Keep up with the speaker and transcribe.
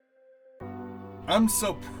I'm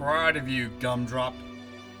so proud of you, Gumdrop.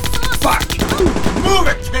 Fuck! Move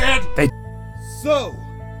it, kid! So,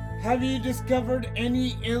 have you discovered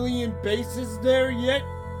any alien bases there yet?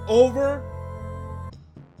 Over?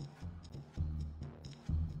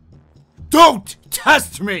 Don't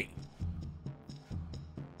test me!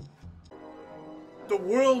 The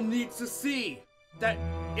world needs to see that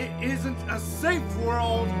it isn't a safe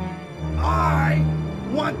world. I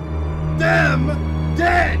want them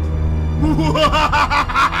dead!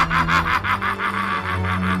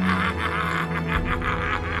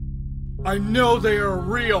 I know they are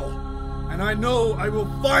real, and I know I will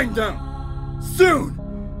find them soon,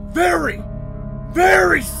 very,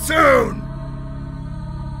 very soon.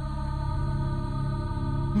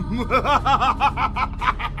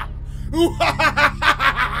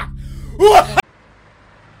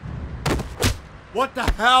 What the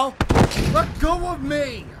hell? Let go of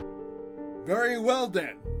me! Very well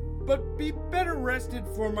then, but be better rested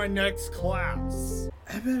for my next class.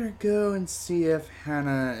 I better go and see if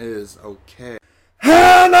Hannah is okay.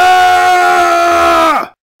 Hannah!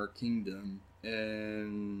 Our kingdom,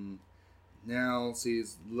 and now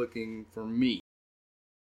she's looking for me.